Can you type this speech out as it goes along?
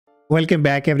Welcome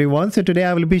back everyone. So today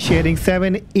I will be sharing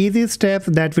 7 easy steps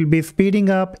that will be speeding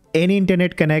up any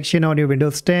internet connection on your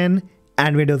Windows 10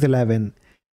 and Windows 11.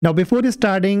 Now before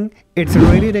starting, it's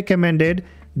really recommended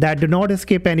that do not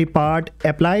skip any part,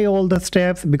 apply all the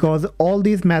steps because all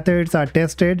these methods are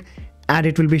tested and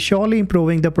it will be surely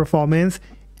improving the performance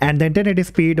and the internet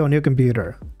speed on your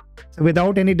computer. So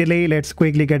without any delay, let's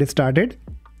quickly get started.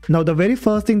 Now the very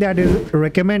first thing that is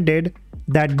recommended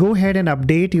that go ahead and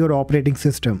update your operating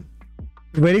system.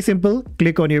 Very simple,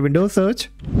 click on your Windows search,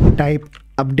 type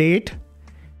update,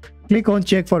 click on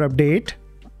check for update,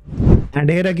 and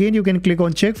here again you can click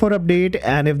on check for update,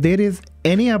 and if there is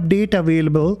any update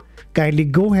available, kindly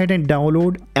go ahead and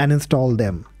download and install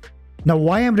them. Now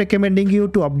why I'm recommending you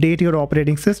to update your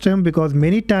operating system, because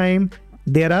many times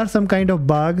there are some kind of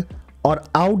bug or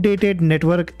outdated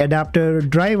network adapter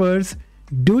drivers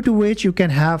due to which you can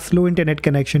have slow internet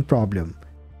connection problem.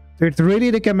 So it's really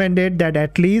recommended that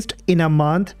at least in a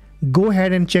month, go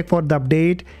ahead and check for the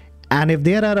update, and if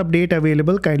there are updates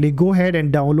available, kindly go ahead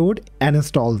and download and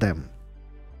install them.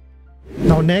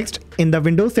 Now next, in the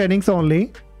Windows settings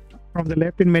only, from the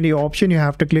left in menu option, you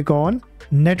have to click on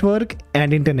Network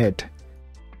and Internet.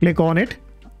 Click on it.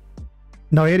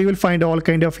 Now here you will find all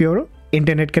kind of your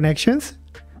internet connections.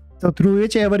 So through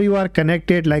whichever you are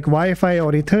connected like Wi-Fi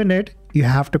or Ethernet, you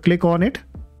have to click on it.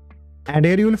 And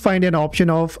here you will find an option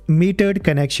of metered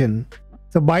connection.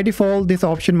 So by default, this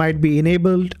option might be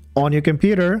enabled on your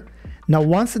computer. Now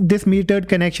once this metered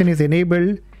connection is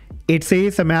enabled, it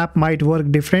says some app might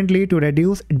work differently to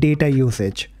reduce data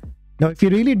usage. Now if you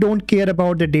really don't care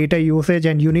about the data usage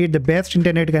and you need the best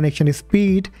internet connection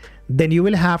speed, then you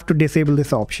will have to disable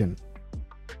this option.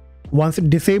 Once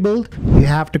disabled, you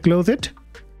have to close it.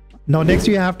 Now next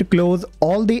you have to close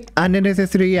all the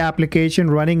unnecessary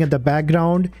application running in the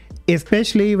background,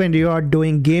 especially when you are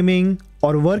doing gaming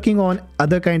or working on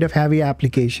other kind of heavy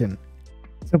application.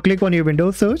 So click on your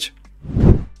Windows search,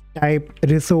 type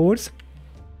resource,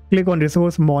 click on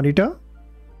resource monitor,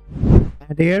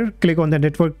 and here click on the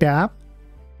network tab.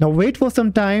 Now wait for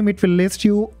some time, it will list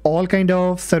you all kind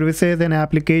of services and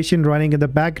application running in the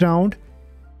background.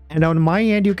 And on my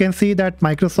end, you can see that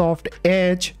Microsoft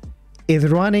Edge is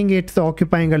running, it's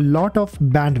occupying a lot of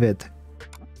bandwidth.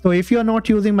 So if you are not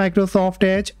using Microsoft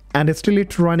Edge and still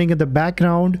it's running in the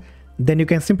background, then you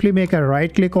can simply make a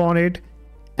right click on it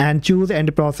and choose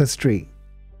end process tree.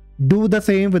 Do the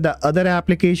same with the other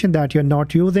application that you're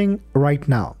not using right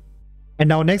now. And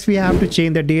now next we have to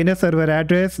change the DNS server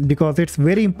address because it's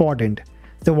very important.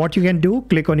 So what you can do,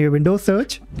 click on your Windows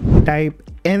search, type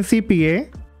ncpa.cpl,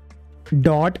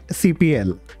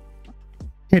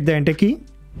 hit the enter key.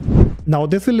 Now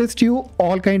this will list you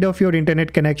all kind of your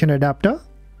internet connection adapter.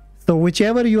 So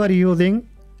whichever you are using,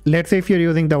 let's say if you're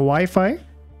using the Wi-Fi,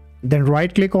 then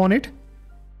right click on it,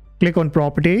 click on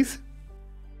properties.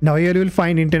 Now here you will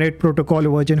find Internet Protocol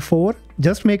version 4,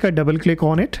 just make a double click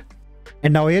on it.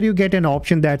 And now here you get an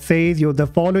option that says use the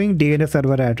following DNS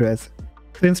server address.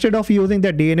 So instead of using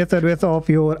the DNS address of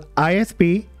your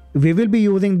ISP, we will be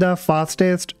using the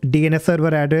fastest DNS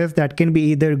server address that can be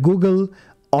either Google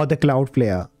or the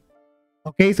Cloudflare.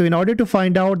 Okay, so in order to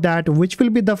find out that which will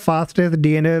be the fastest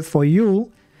DNS for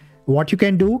you, what you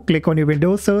can do, click on your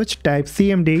Windows search, type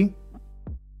CMD,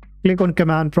 click on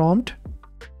command prompt,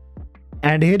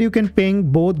 and here you can ping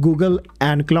both Google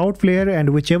and Cloudflare, and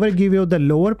whichever give you the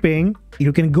lower ping,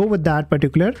 you can go with that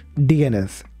particular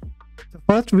DNS. So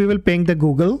first we will ping the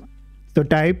Google. So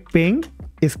type ping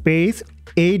space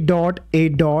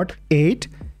 8.8.8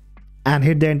 and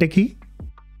hit the enter key.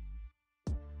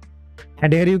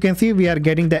 And here you can see we are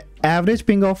getting the average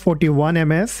ping of 41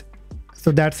 ms.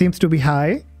 So that seems to be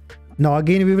high. Now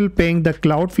again we will ping the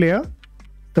Cloudflare.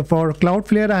 So for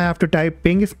Cloudflare I have to type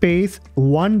ping space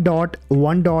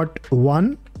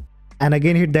 1.1.1 and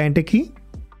again hit the enter key.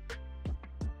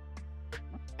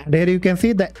 And here you can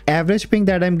see the average ping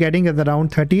that I'm getting is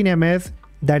around 13 ms.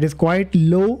 That is quite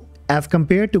low as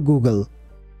compared to Google.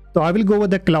 So I will go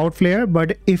with the Cloudflare,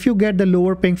 but if you get the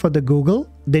lower ping for the Google,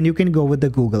 then you can go with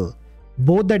the Google.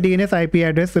 Both the DNS IP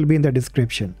address will be in the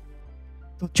description.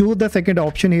 So choose the second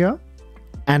option here,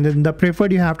 and in the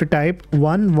preferred you have to type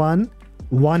 1, 1,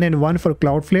 1 and 1 for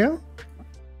Cloudflare,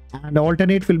 and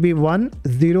alternate will be 1,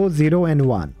 0, 0 and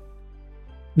 1.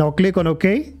 Now click on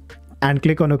OK and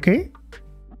click on OK.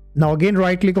 Now again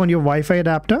right click on your Wi-Fi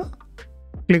adapter,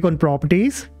 click on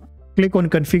properties, click on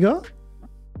configure.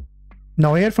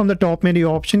 Now here from the top menu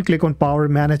option, click on power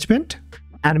management.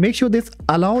 And make sure this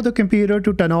allow the computer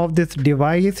to turn off this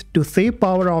device to save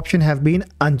power option has been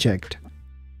unchecked.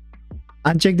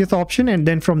 Uncheck this option, and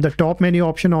then from the top menu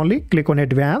option only, click on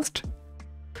advanced.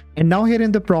 And now here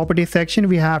in the property section,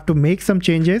 we have to make some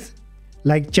changes,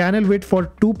 like channel width for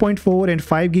 2.4 and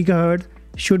 5 GHz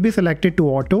should be selected to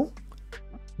auto.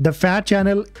 The fat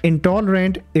channel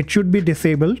intolerant, it should be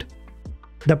disabled.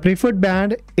 The preferred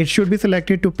band, it should be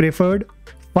selected to preferred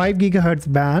 5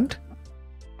 GHz band.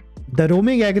 The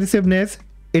roaming aggressiveness,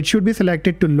 it should be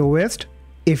selected to lowest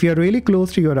if you're really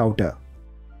close to your router.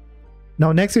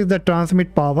 Now next is the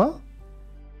transmit power.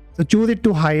 So choose it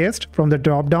to highest from the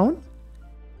drop down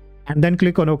and then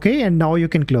click on OK, and now you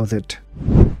can close it.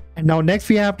 And now next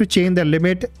we have to change the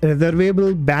limit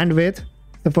reservable bandwidth.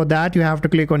 So for that you have to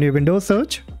click on your Windows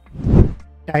search,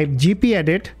 type GP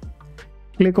edit,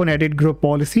 click on edit group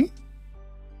policy.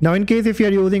 Now in case if you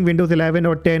are using Windows 11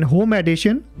 or 10 Home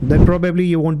Edition, then probably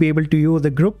you won't be able to use the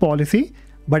group policy,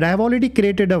 but I have already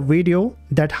created a video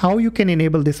that how you can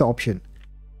enable this option.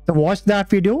 So watch that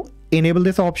video, enable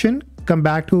this option, come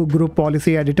back to group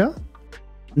policy editor.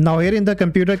 Now here in the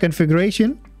computer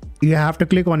configuration, you have to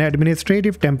click on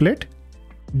administrative template,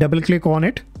 double click on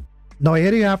it. Now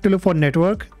here you have to look for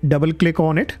network, double click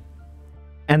on it.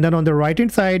 And then on the right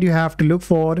hand side, you have to look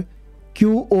for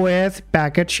QoS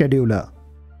packet scheduler.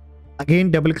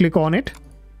 Again, double click on it.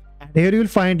 And here you will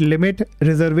find limit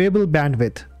reservable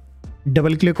bandwidth.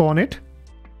 Double click on it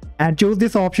and choose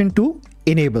this option to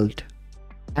enabled.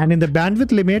 And in the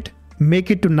bandwidth limit,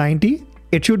 make it to 90.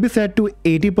 It should be set to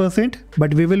 80%,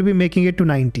 but we will be making it to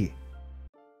 90.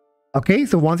 Okay,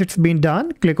 so once it's been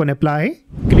done, click on apply,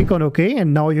 click on OK,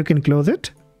 and now you can close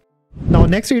it. Now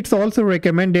next, it's also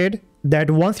recommended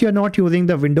that once you're not using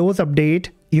the Windows Update,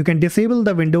 you can disable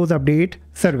the Windows Update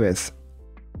service.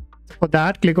 For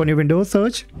that, click on your Windows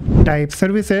search, type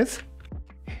services,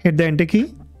 hit the enter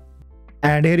key,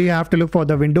 and here you have to look for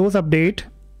the Windows Update.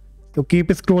 So keep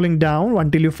scrolling down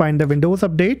until you find the Windows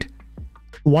Update.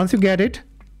 Once you get it,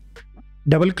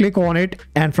 double click on it,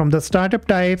 and from the startup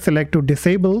type, select to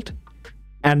disabled,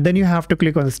 and then you have to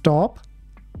click on stop,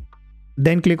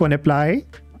 then click on apply,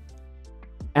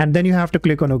 and then you have to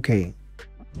click on OK.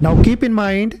 Now keep in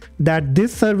mind that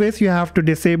this service you have to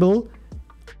disable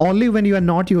only when you are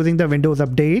not using the Windows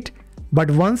Update,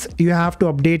 but once you have to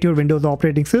update your Windows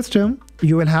operating system,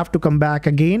 you will have to come back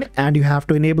again and you have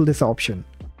to enable this option.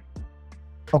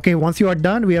 Okay, once you are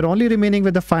done, we are only remaining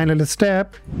with the final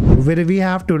step where we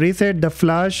have to reset the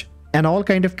flush and all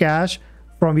kind of cache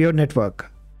from your network.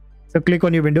 So click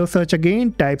on your Windows search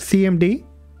again, type CMD,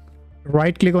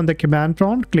 right click on the command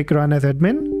prompt, click run as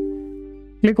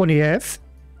admin, click on yes,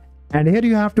 and here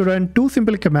you have to run two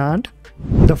simple commands.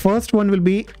 The first one will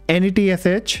be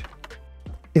netsh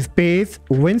space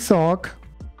winsock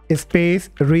space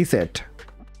reset.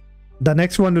 The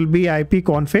next one will be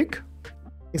ipconfig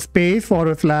space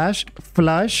 /flushdns.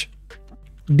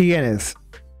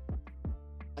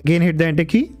 Again hit the enter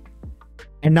key,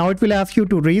 and now it will ask you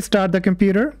to restart the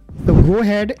computer. So go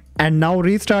ahead and now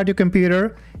restart your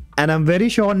computer, and I'm very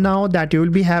sure now that you will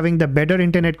be having the better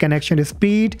internet connection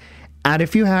speed, and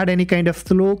if you had any kind of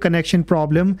slow connection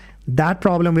problem, that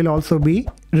problem will also be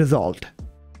resolved.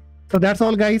 So that's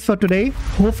all guys for today.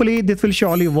 Hopefully this will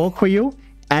surely work for you,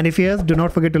 and if yes, do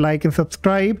not forget to like and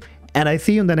subscribe, and I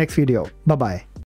see you in the next video. Bye bye.